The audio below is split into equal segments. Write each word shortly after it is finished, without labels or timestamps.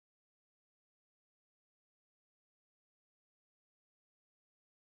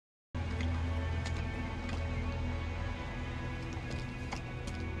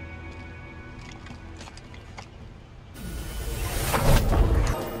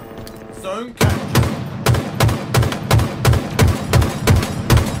Zone capture.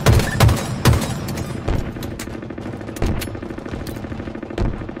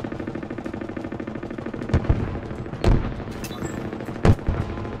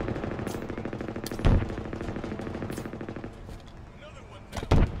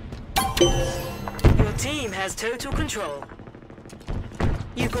 Your team has total control.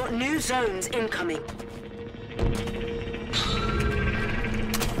 You've got new zones incoming.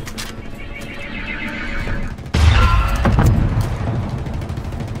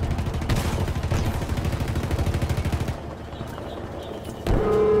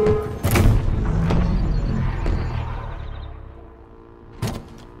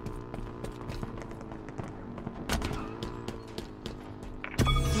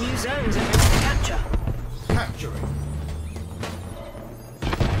 New zones are ready to capture. Capturing.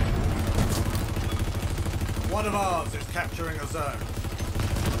 One of ours is capturing a zone.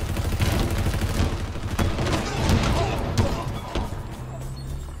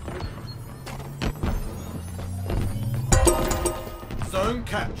 Zone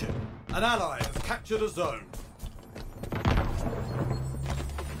captured. An ally has captured a zone.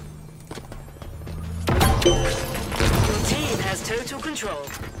 Your team has total control.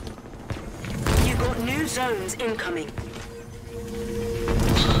 You've got new zones incoming.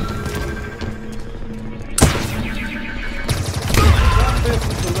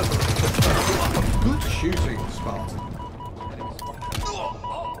 Good shooting, Spartan.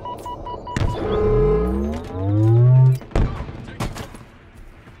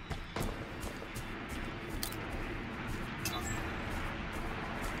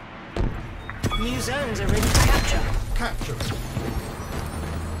 New zones are ready to capture. Capture it.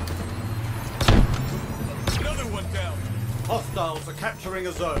 Another one down. Hostiles are capturing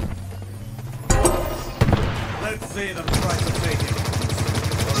a zone. Let's see them try to take it.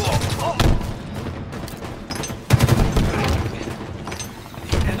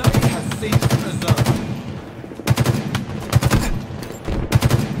 The enemy has seized a zone.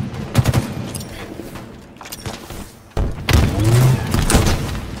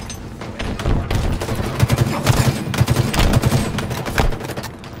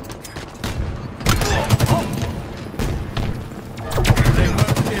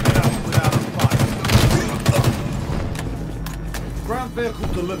 Ground vehicle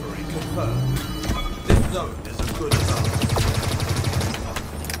delivery confirmed. This zone is as good as ours.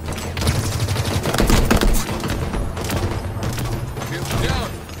 Shield down.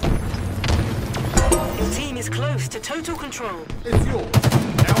 Your team is close to total control. It's yours.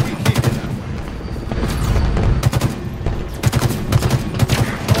 Now we keep it that way.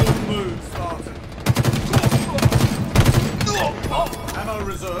 Bold move, Spartan. Ammo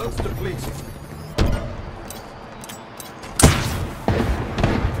reserves depleted.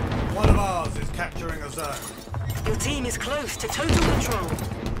 One of ours is capturing a zone. Your team is close to total control.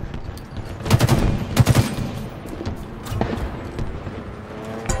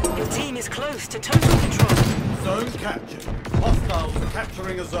 Your team is close to total control. Zone captured. Hostiles are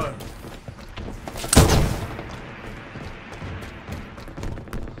capturing a zone.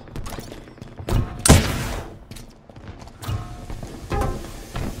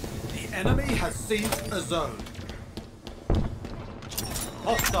 The enemy has seized a zone.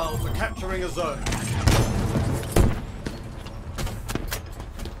 Hostiles are capturing a zone.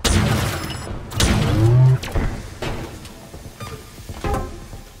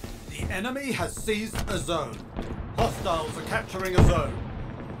 The enemy has seized a zone. Hostiles are capturing a zone.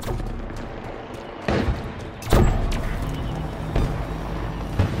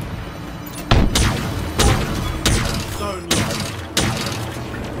 Zone lost.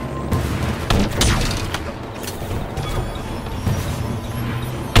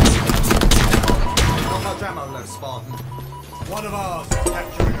 Ammo left, Spartan. One of ours is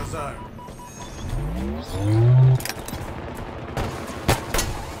capturing a zone.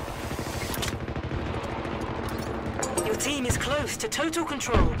 Your team is close to total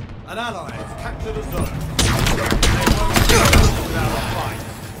control. An ally has captured a zone. They won't go without a fight.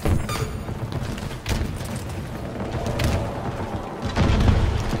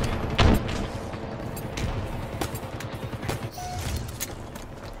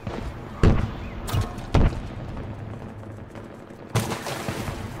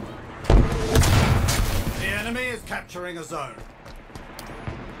 Enemy is capturing a zone.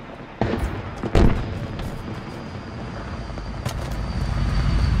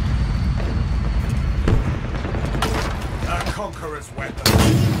 A conqueror's weapon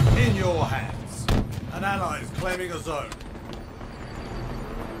in your hands. An ally is claiming a zone.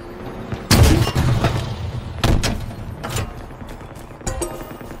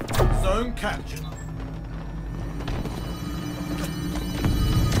 Zone Zone captured.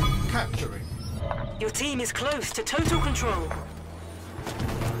 Capturing. Your team is close to total control.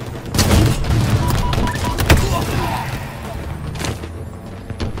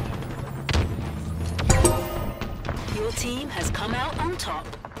 Your team has come out on top.